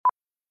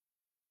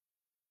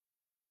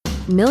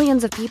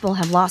Millions of people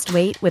have lost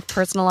weight with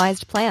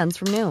personalized plans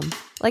from Noom.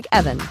 Like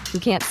Evan, who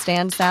can't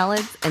stand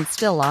salads and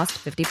still lost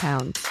 50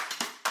 pounds.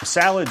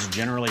 Salads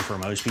generally for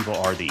most people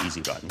are the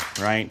easy button,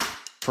 right?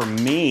 For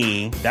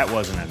me, that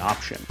wasn't an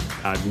option.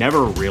 I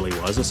never really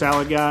was a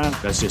salad guy.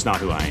 That's just not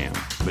who I am.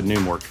 But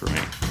Noom worked for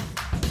me.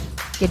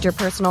 Get your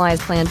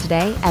personalized plan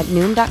today at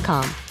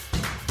Noom.com.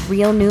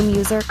 Real Noom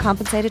user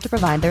compensated to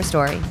provide their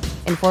story.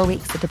 In 4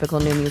 weeks, the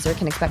typical Noom user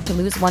can expect to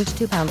lose 1 to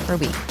 2 pounds per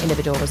week.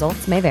 Individual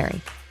results may vary.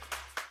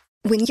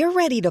 When you're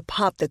ready to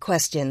pop the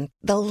question,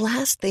 the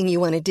last thing you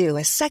want to do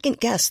is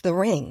second-guess the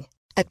ring.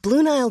 At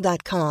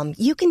BlueNile.com,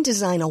 you can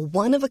design a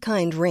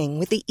one-of-a-kind ring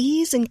with the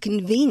ease and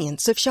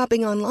convenience of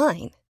shopping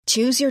online.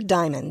 Choose your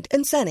diamond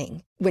and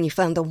setting. When you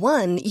find the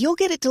one, you'll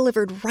get it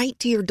delivered right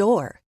to your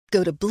door.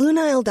 Go to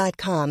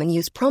BlueNile.com and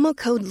use promo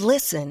code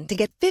LISTEN to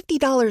get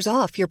 $50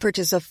 off your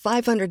purchase of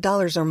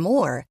 $500 or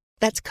more.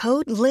 That's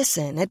code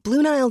LISTEN at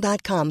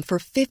BlueNile.com for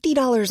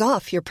 $50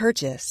 off your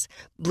purchase.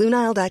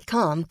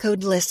 BlueNile.com,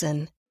 code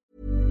LISTEN.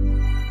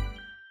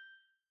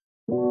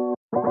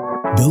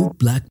 Dope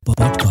Black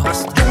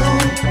Podcast.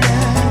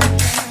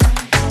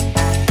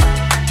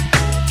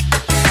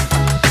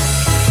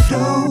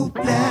 Dope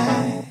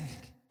Black.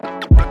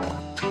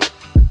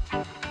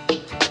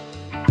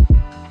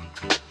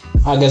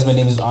 Hi guys, my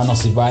name is Arnold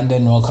Sivanda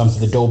and welcome to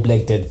the Dope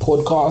Black Dead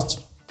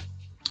Podcast.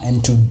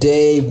 And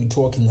today we're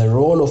talking the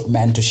role of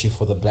mentorship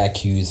for the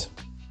Black youth.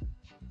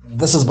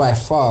 This is by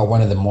far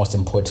one of the most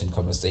important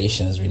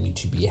conversations we need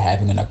to be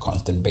having on a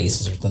constant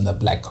basis within the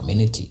Black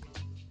community,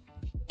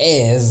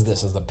 as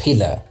this is the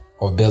pillar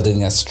of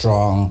building a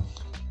strong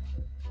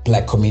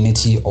Black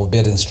community, of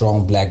building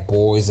strong Black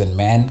boys and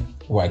men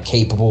who are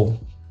capable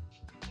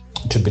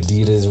to be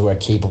leaders, who are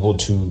capable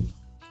to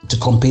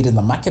compete in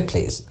the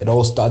marketplace. It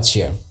all starts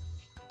here.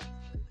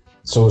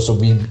 So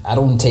I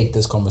don't take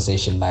this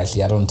conversation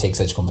lightly. I don't take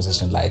such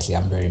conversation lightly.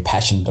 I'm very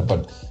passionate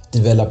about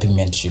developing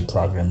mentorship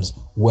programs,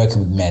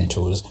 working with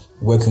mentors,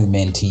 working with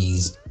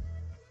mentees,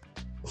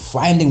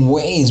 finding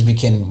ways we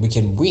can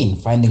win,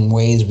 finding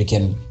ways we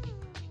can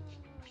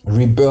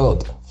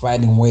rebuild,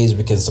 finding ways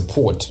we can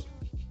support.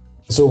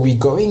 So we're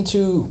going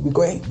to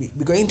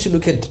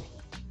look at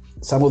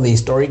some of the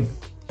historic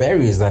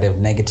barriers that have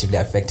negatively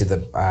affected the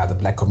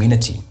Black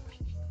community.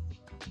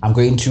 I'm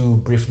going to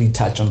briefly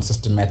touch on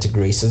systematic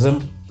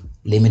racism,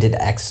 limited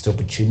access to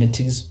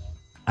opportunities,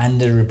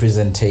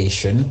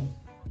 underrepresentation,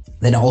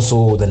 then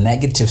also the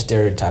negative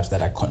stereotypes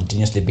that are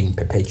continuously being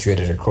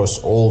perpetuated across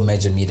all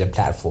major media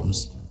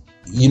platforms.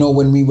 You know,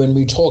 when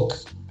we talk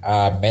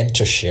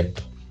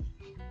mentorship,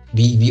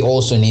 we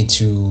also need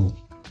to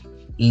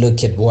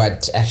look at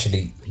what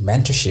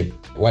mentorship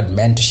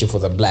for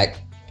the Black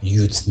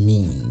youth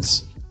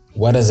means.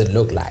 What does it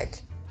look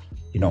like?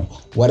 You know,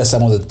 what are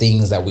some of the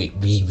things that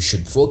we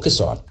should focus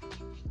on?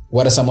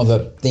 What are some of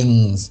the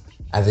things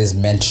are these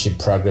mentorship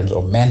programs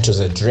or mentors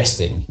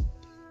addressing?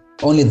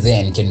 Only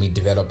then can we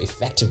develop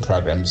effective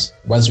programs.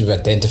 Once we've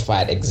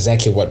identified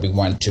exactly what we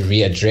want to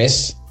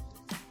readdress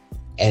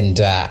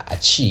and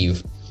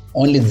achieve,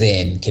 only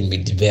then can we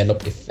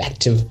develop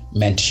effective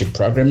mentorship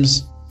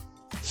programs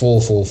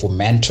for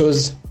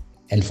mentors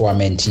and for our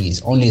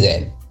mentees. Only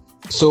then.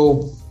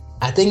 So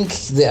I think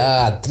there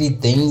are 3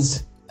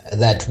 things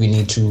that we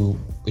need to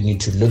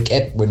look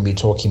at when we're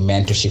talking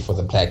mentorship for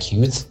the Black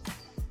youth.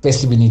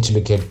 Firstly, we need to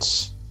look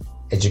at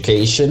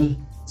education.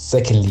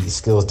 Secondly,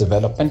 skills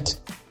development.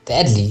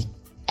 Thirdly,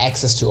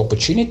 access to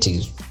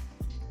opportunities.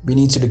 We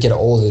need to look at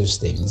all those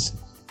things.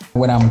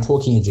 When I'm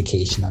talking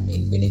education, I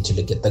mean we need to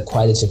look at the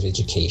quality of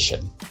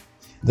education,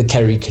 the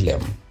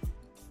curriculum,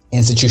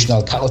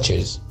 institutional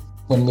cultures.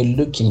 When we're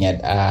looking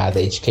at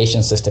the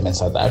education system in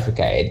South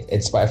Africa,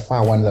 it's by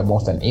far one of the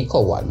most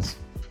unequal ones.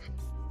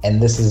 And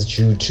this is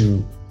due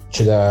to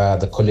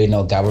the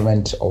colonial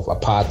government of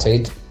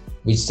apartheid,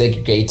 which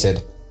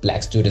segregated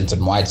Black students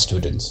and white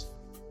students.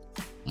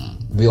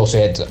 We also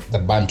had the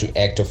Bantu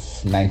Act of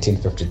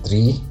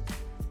 1953.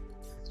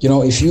 You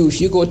know, if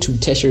you go to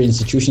tertiary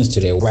institutions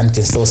today, one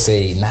can still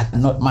say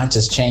not much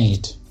has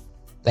changed.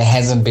 There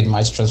hasn't been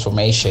much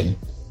transformation.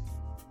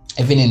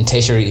 Even in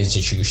tertiary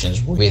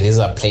institutions, where these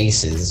are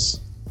places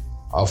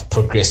of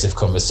progressive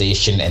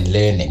conversation and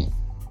learning,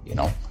 you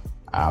know.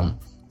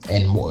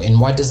 And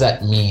what does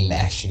that mean,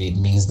 actually? It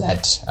means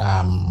that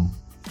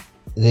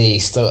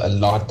there's still a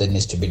lot that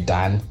needs to be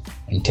done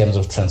in terms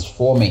of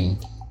transforming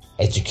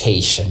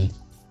education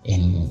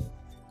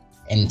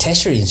in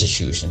tertiary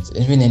institutions,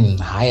 even in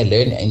higher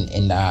learning,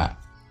 in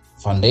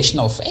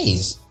foundational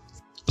phase.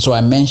 So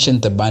I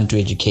mentioned the Bantu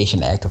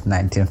Education Act of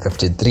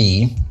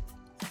 1953,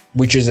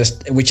 which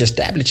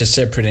established a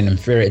separate and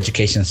inferior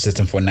education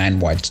system for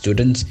non-white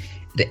students.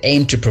 The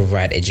aim to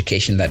provide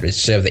education that would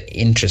serve the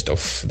interest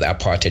of the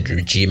apartheid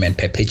regime and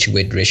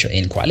perpetuate racial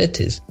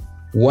inequalities.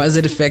 Was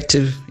it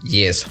effective?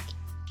 Yes.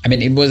 I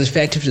mean, it was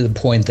effective to the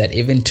point that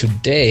even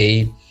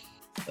today,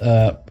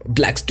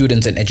 Black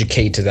students and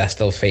educators are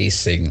still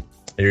facing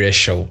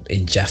racial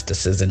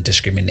injustices and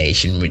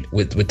discrimination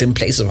within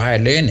places of higher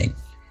learning.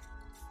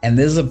 And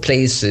these are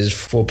places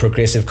for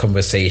progressive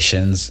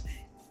conversations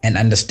and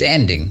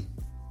understanding.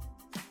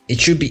 it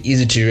should be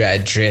easy to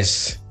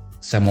address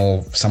some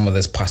of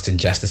these past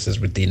injustices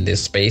within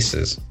these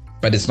spaces,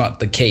 but it's not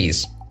the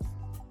case.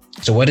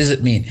 So what does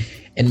it mean?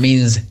 It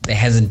means there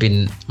hasn't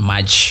been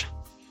much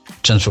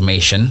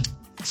transformation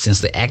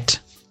since the act,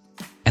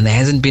 and there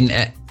hasn't been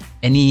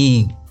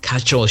any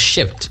cultural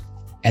shift.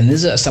 And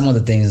these are some of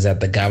the things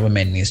that the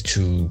government needs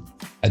to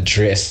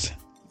address.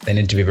 They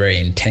need to be very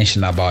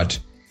intentional about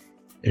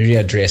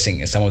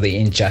readdressing some of the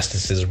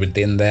injustices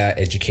within their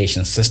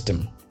education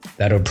system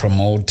that will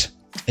promote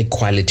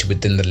equality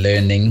within the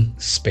learning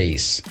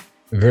space.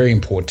 Very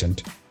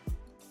important.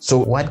 So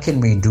what can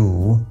we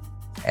do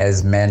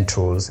as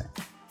mentors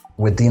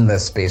within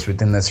this space,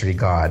 within this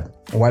regard?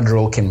 What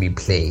role can we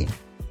play?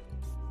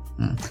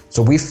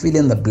 So we fill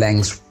in the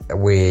blanks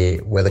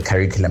where the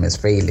curriculum is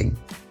failing.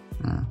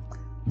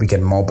 We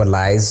can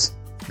mobilize,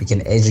 we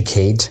can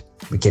educate,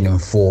 we can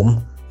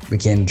inform, we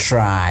can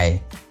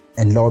try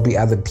and lobby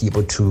other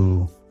people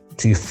to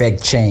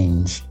effect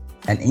change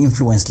and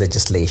influence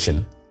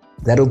legislation.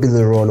 That will be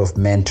the role of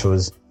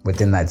mentors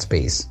within that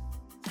space.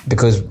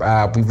 Because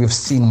we've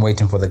seen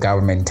waiting for the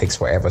government takes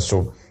forever.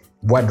 So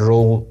what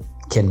role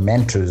can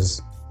mentors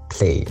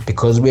play?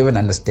 Because we have an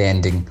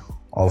understanding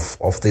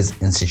of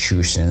these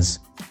institutions,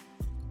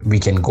 we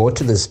can go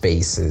to the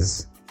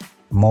spaces,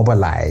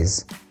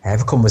 mobilize,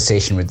 have a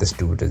conversation with the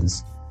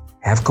students,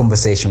 have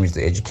conversation with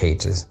the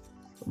educators.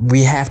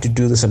 We have to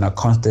do this on a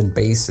constant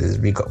basis.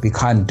 We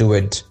can't do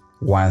it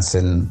once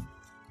and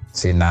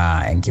say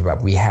nah and give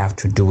up. We have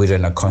to do it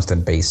on a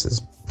constant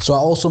basis. So I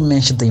also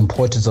mentioned the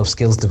importance of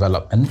skills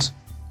development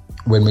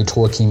when we're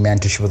talking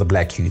mentorship for the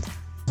Black youth.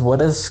 What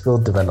does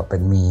skills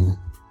development mean,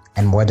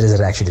 and what does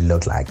it actually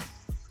look like?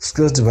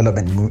 Skills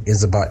development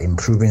is about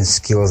improving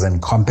skills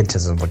and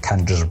competence of the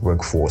country's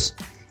workforce.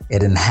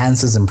 It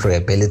enhances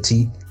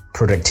employability,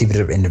 productivity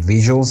of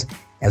individuals,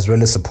 as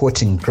well as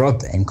supporting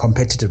growth and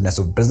competitiveness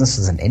of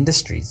businesses and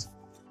industries.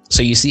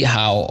 So you see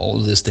how all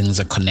these things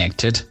are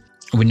connected.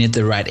 We need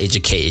the right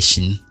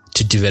education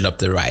to develop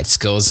the right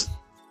skills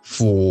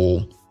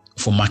for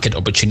market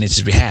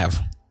opportunities we have.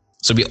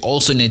 So we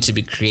also need to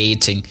be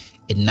creating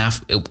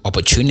enough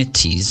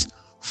opportunities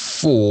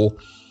for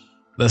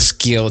the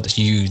skilled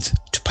youth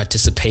to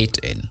participate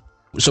in.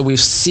 So we've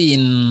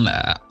seen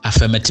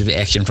affirmative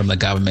action from the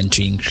government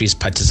to increase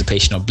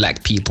participation of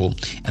Black people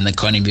in the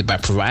economy by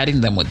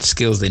providing them with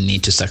skills they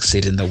need to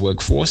succeed in the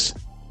workforce.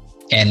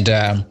 And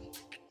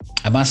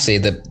I must say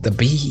that the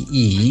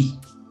BEE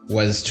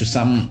was to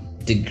some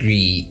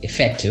degree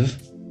effective.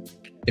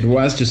 It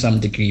was to some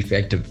degree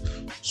effective.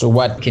 So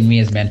what can we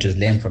as mentors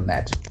learn from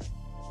that?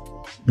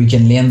 We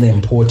can learn the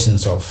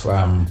importance of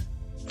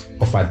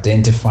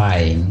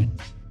identifying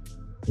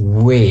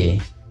where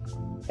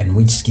and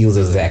which skills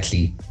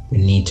exactly we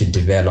need to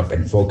develop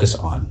and focus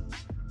on.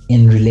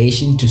 In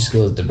relation to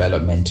skills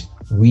development,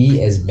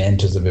 we as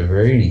mentors have a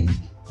very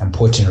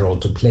important role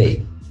to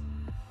play.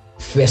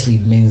 Firstly,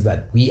 it means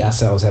that we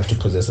ourselves have to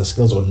possess the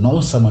skills or know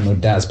someone who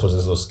does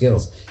possess those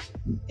skills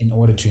in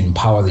order to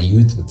empower the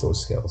youth with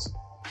those skills.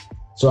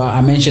 So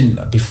I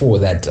mentioned before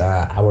that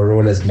our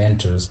role as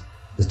mentors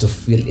is to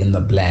fill in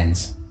the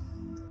blanks,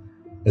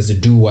 is to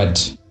do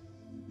what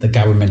the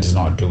government is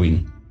not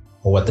doing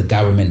or what the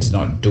government is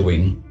not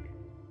doing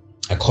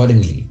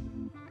accordingly.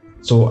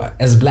 So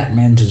as Black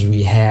mentors,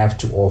 we have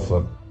to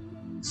offer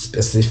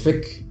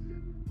specific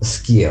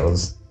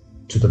skills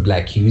to the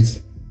Black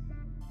youth,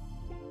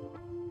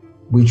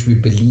 which we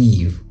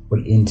believe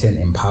will in turn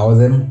empower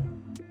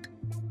them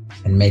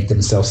and make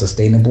them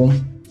self-sustainable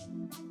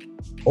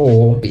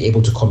or be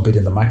able to compete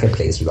in the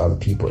marketplace with other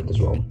people as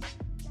well.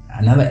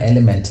 Another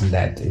element in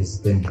that is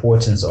the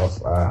importance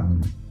of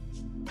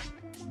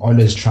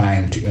always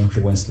trying to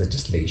influence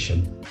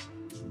legislation,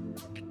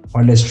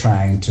 always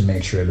trying to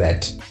make sure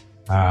that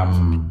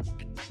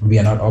we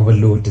are not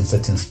overlooked in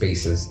certain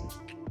spaces.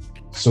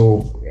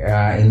 So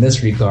in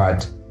this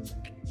regard,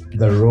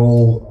 the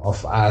role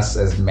of us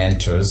as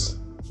mentors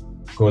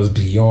goes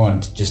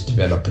beyond just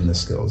developing the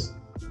skills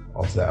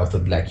of the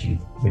Black youth.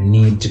 We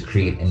need to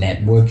create a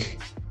network.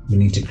 We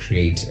need to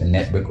create a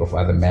network of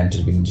other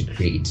mentors. We need to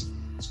create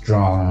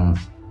strong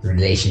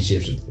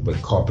relationships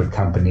with corporate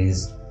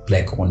companies,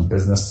 Black-owned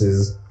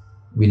businesses.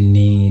 We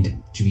need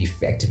to be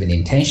effective and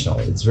intentional.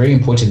 It's very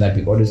important that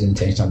we're always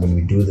intentional when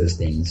we do these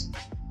things.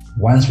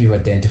 Once we've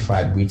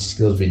identified which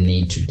skills we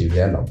need to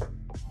develop,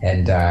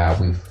 and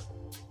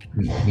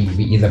we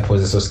either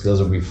possess those skills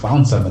or we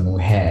found someone who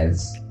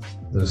has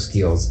those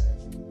skills,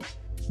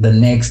 the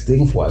next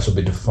thing for us will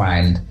be to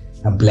find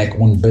a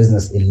Black-owned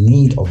business in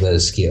need of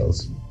those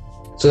skills,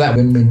 so that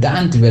when we're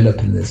done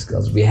developing these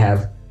skills, we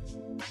have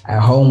a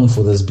home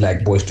for those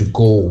Black boys to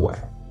go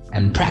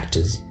and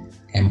practice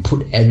and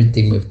put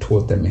everything we've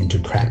taught them into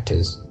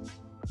practice.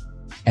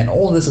 And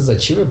all this is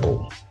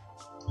achievable.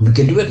 We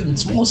can do it in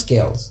small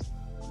scales.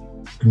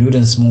 We can do it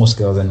in small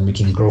scales and we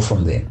can grow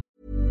from there.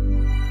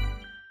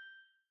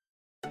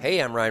 Hey,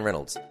 I'm Ryan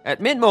Reynolds.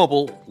 At Mint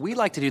Mobile, we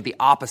like to do the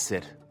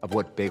opposite of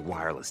what Big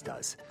Wireless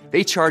does.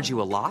 They charge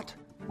you a lot.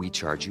 we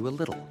charge you a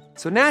little.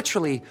 So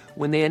naturally,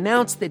 when they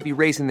announced they'd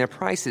be raising their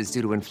prices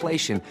due to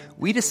inflation,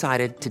 we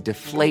decided to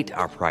deflate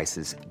our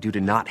prices due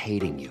to not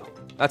hating you.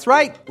 That's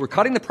right. We're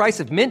cutting the price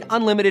of Mint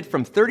Unlimited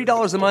from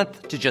 $30 a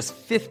month to just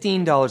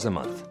 $15 a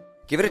month.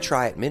 Give it a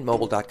try at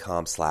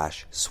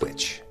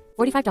mintmobile.com/switch.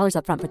 $45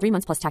 up front for 3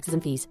 months plus taxes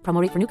and fees.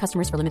 Promo rate for new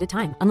customers for limited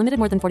time. Unlimited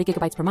more than 40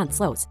 gigabytes per month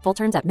slows. Full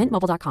terms at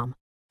mintmobile.com.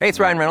 Hey, it's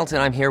Ryan Reynolds,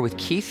 and I'm here with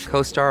Keith,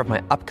 co-star of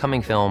my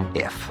upcoming film,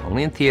 If,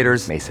 only in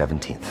theaters May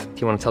 17th.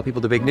 Do you want to tell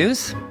people the big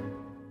news?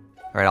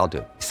 All right, I'll do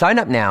it. Sign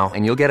up now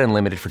and you'll get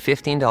unlimited for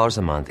 $15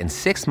 a month and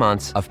 6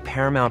 months of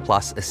Paramount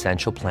Plus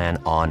Essential Plan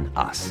on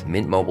us.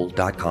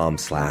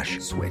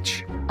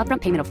 mintmobile.com/switch.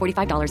 Upfront payment of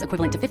 $45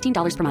 equivalent to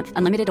 $15 per month.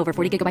 Unlimited over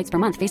 40 gigabytes per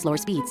month. Face lower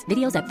speeds.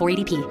 Videos at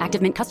 480p.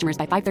 Active Mint customers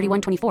by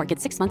 531.24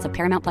 get 6 months of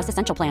Paramount Plus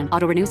Essential Plan.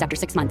 Auto renews after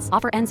 6 months.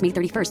 Offer ends May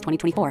 31st,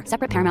 2024.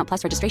 Separate Paramount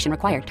Plus registration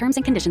required. Terms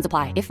and conditions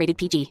apply if rated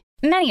PG.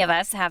 Many of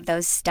us have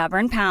those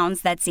stubborn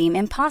pounds that seem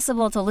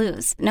impossible to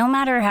lose, no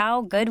matter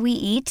how good we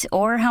eat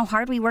or how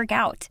hard we work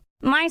out.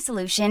 My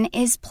solution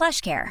is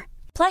PlushCare.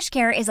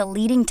 PlushCare is a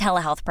leading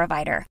telehealth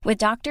provider with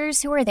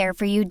doctors who are there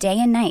for you day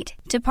and night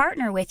to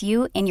partner with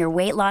you in your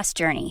weight loss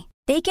journey.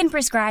 They can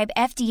prescribe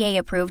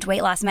FDA-approved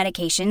weight loss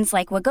medications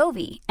like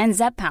Wegovy and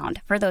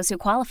Zepbound for those who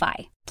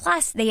qualify.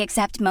 Plus, they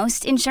accept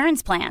most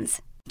insurance plans.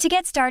 To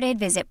get started,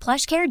 visit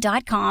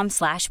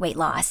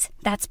plushcare.com/weightloss.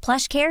 That's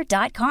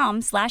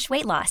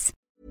plushcare.com/weightloss.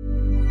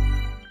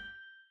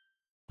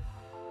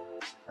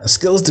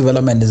 Skills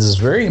development is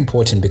very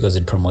important because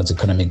it promotes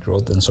economic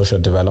growth and social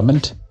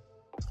development.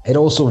 It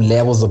also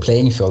levels the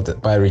playing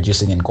field by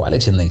reducing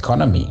inequality in the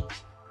economy.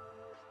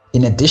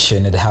 In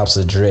addition, it helps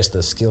address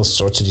the skills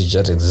shortages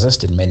that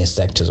exist in many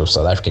sectors of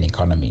South African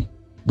economy,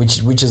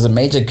 which is a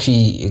major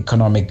key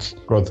economic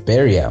growth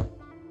barrier.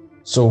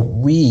 So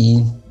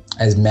we,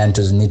 as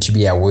mentors, need to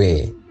be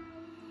aware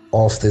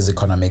of these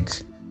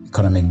economic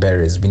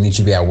barriers. We need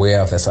to be aware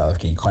of the South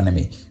African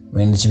economy.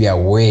 We need to be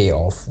aware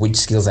of which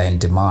skills are in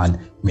demand.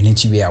 We need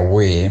to be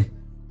aware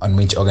on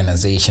which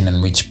organization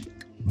and which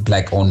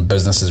Black-owned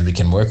businesses we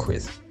can work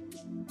with.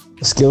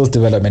 Skills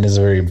development is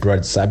a very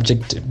broad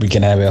subject. We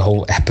can have a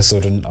whole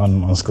episode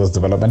on skills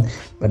development,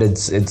 but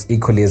it's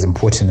equally as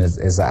important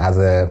as the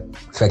other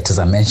factors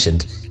I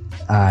mentioned,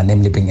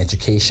 namely being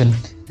education,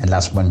 and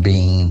last one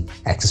being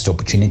access to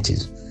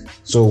opportunities.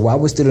 So while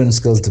we're still in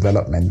skills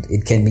development,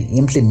 it can be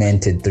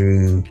implemented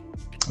through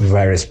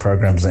various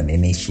programs and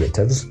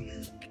initiatives.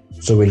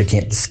 So we're looking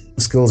at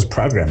skills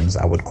programs,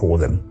 I would call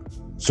them.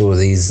 So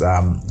these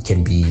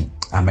can be,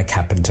 I'm a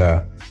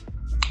carpenter,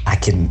 I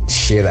can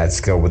share that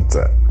skill with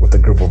a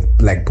group of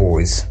Black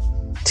boys,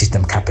 teach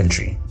them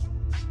carpentry.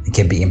 It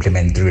can be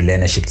implemented through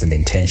learnerships and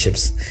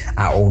internships.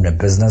 I own a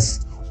business,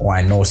 or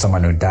I know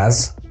someone who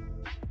does,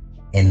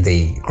 and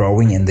they're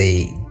growing and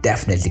they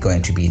definitely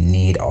going to be in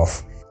need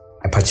of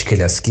a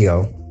particular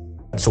skill.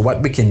 So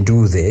what we can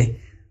do there,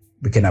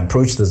 we can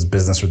approach this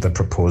business with a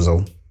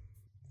proposal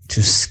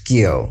to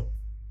skill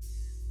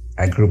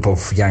a group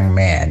of young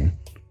men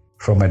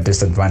from a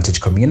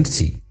disadvantaged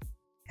community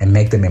and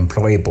make them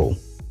employable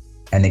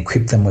and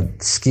equip them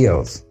with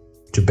skills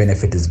to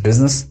benefit this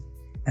business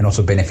and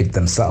also benefit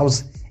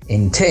themselves.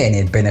 In turn,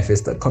 it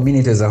benefits the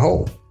community as a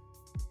whole.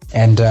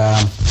 And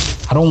I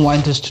don't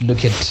want us to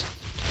look at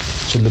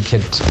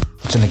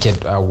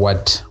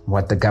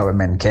what the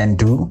government can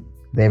do.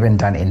 They haven't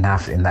done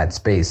enough in that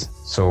space.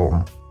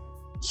 So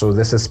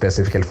this is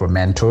specifically for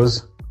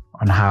mentors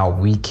on how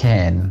we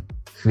can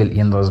fill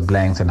in those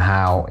blanks and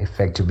how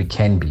effective we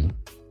can be.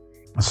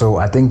 So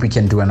I think we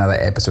can do another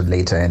episode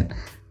later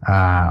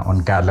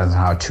on guidelines on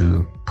how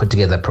to put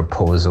together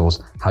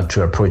proposals, how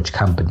to approach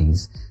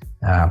companies,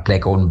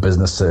 Black-owned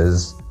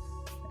businesses,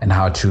 and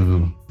how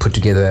to put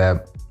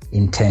together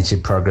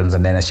internship programs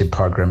and leadership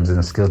programs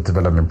and skills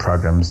development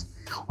programs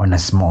on a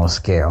small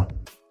scale.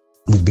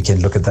 We can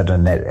look at that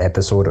in that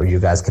episode, or you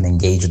guys can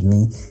engage with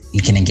me.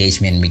 You can engage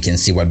me and we can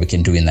see what we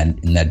can do in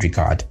that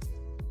regard.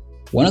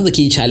 One of the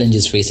key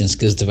challenges facing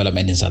skills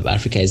development in South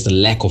Africa is the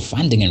lack of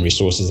funding and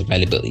resources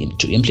available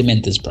to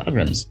implement these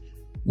programs,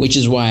 which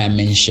is why I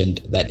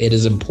mentioned that it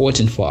is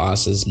important for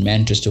us as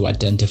mentors to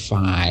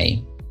identify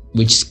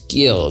which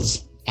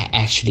skills are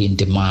actually in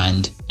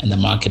demand in the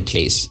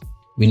marketplace.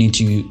 We need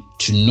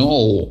to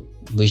know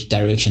which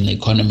direction the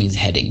economy is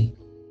heading.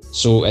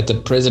 So at the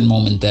present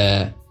moment,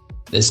 the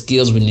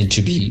skills we need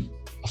to be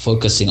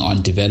focusing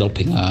on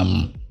developing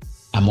are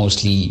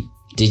mostly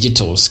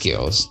digital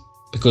skills,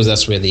 because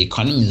that's where the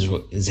economy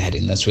is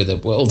heading. That's where the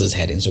world is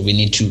heading. So we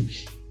need to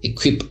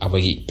equip our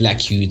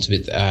Black youths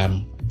with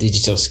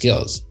digital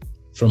skills,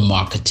 from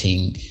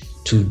marketing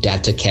to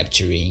data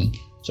capturing.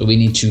 So we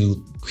need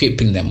to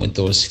equipping them with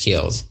those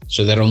skills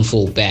so they don't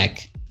fall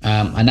back.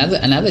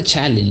 Another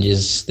challenge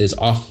is there's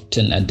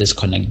often a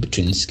disconnect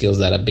between skills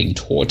that are being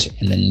taught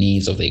and the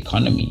needs of the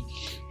economy,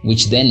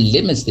 which then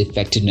limits the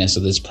effectiveness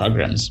of these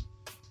programs.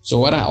 So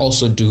what I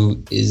also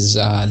do is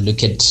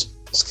look at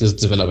skills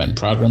development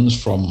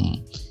programs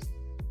from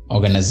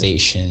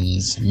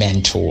organizations,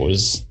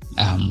 mentors,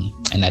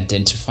 and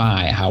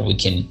identify how we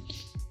can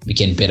we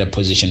can better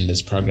position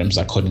these programs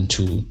according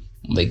to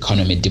the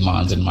economy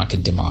demands and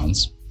market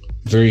demands.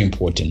 Very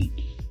important.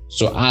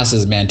 So us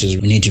as mentors,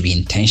 we need to be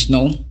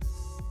intentional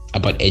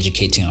about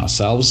educating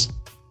ourselves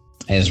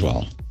as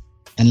well.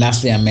 And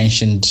lastly, I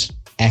mentioned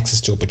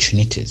access to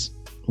opportunities,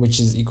 which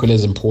is equally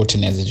as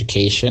important as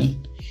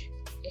education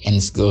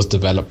and skills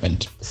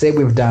development. Say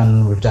we've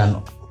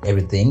done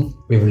everything.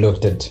 We've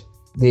looked at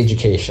the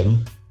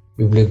education,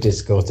 we've looked at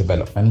skills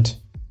development.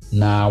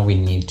 Now we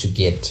need to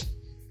get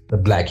the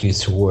Black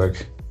youth to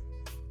work.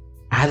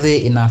 Are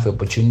there enough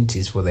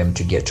opportunities for them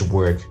to get to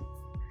work?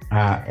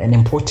 An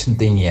important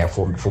thing here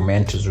for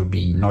mentors would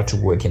be not to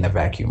work in a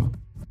vacuum.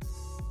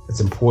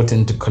 It's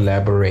important to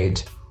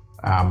collaborate,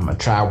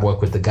 try to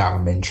work with the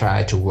government,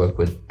 try to work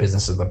with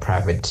businesses, the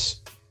private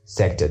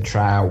sector,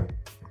 try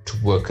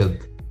to work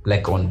with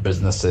Black-owned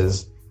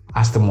businesses.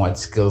 Ask them what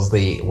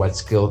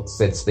skill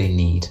sets they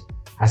need.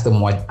 Ask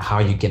them how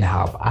you can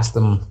help. Ask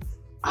them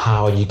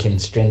how you can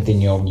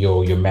strengthen your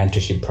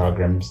mentorship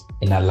programs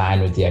in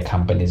align with their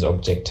company's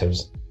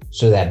objectives,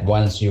 so that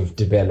once you've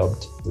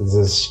developed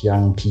these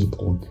young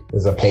people,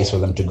 there's a place for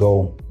them to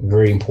go.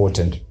 Very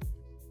important.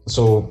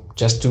 So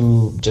just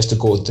to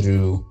go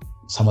through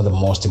some of the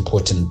most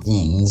important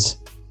things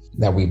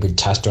that we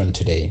touched on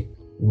today.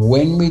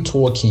 When we're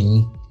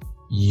talking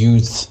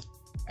youth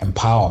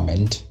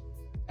empowerment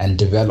and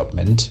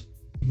development,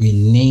 we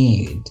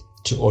need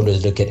to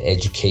always look at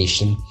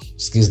education,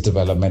 skills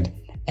development,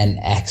 and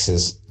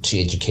access to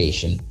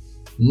education.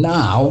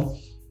 Now,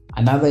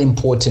 another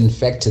important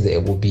factor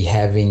there will be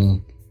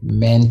having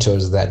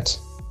mentors that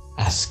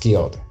are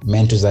skilled,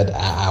 mentors that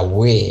are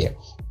aware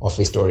of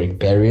historic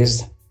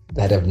barriers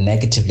that have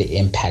negatively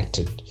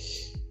impacted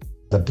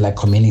the Black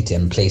community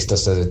and placed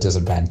us at a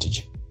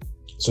disadvantage.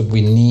 So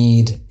we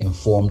need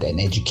informed and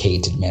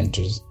educated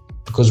mentors,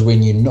 because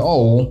when you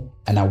know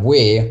and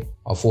aware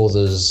of all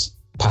those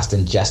past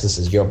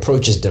injustices, your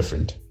approach is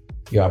different.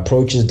 Your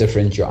approach is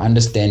different, your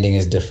understanding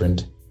is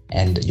different,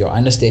 and your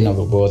understanding of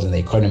the world and the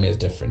economy is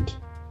different.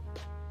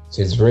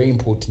 So it's very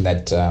important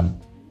that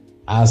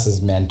us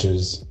as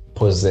mentors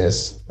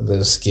possess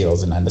those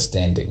skills and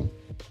understanding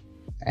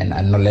and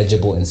are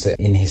knowledgeable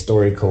in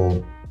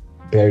historical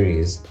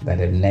barriers that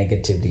have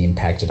negatively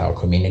impacted our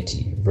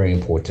community. Very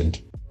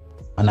important.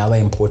 Another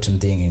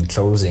important thing in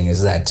closing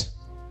is that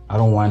I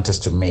don't want us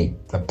to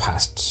make the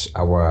past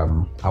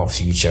our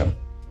future.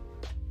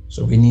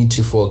 So we need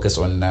to focus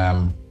on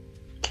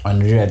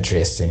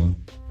readdressing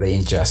the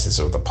injustice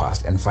of the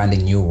past and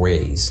finding new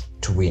ways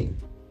to win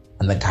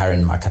in the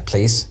current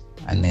marketplace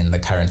and in the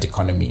current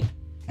economy.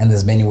 And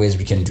there's many ways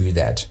we can do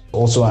that.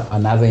 Also,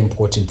 another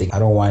important thing, I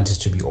don't want us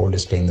to be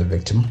always playing the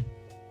victim.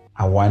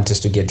 I want us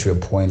to get to a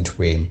point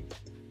where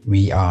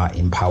we are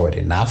empowered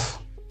enough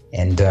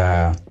and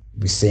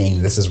we're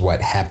saying this is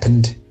what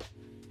happened.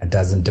 It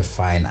doesn't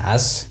define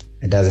us.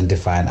 It doesn't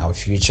define our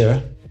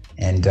future.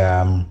 And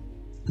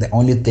the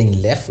only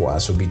thing left for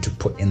us will be to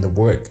put in the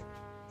work,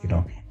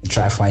 and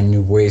try to find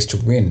new ways to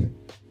win,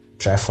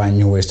 try to find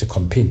new ways to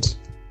compete,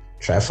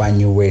 try to find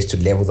new ways to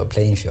level the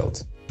playing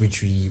field,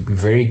 which we're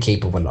very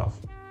capable of.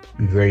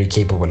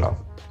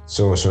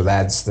 So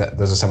those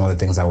are some of the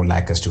things I would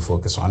like us to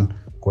focus on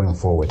going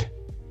forward.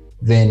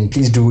 Then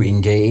please do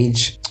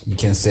engage. You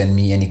can send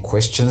me any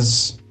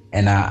questions,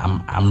 and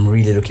I'm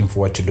really looking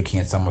forward to looking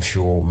at some of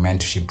your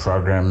mentorship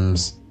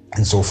programs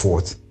and so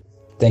forth.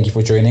 Thank you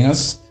for joining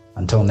us.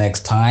 Until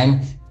next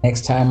time.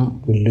 Next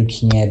time we're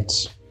looking at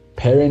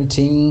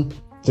parenting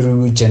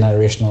through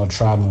generational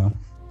trauma.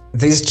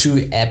 These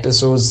two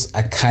episodes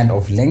are kind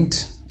of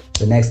linked.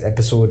 The next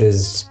episode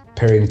is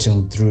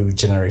parenting through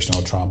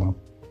generational trauma.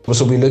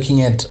 Also, we're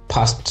looking at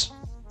past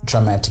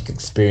traumatic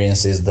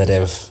experiences that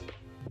have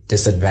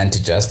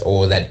disadvantaged us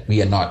or that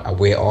we are not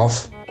aware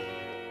of.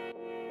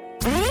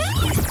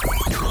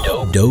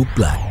 Dope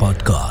Black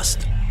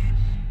Podcast.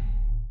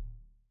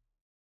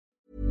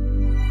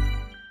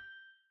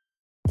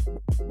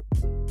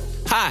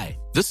 Hi,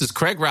 this is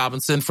Craig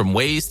Robinson from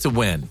Ways to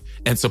Win,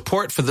 and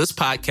support for this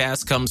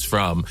podcast comes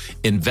from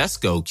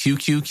Invesco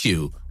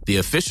QQQ, the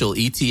official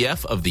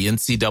ETF of the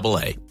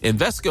NCAA.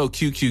 Invesco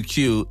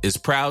QQQ is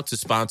proud to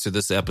sponsor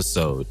this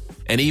episode,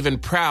 and even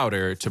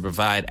prouder to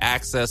provide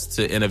access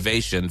to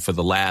innovation for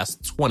the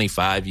last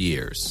 25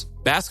 years.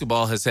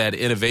 Basketball has had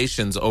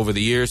innovations over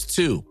the years,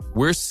 too.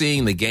 We're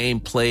seeing the game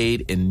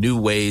played in new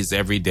ways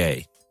every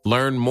day.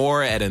 Learn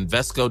more at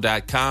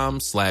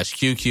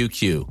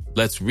Invesco.com/QQQ.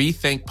 Let's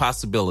rethink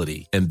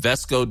possibility.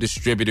 Invesco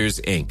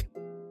Distributors, Inc.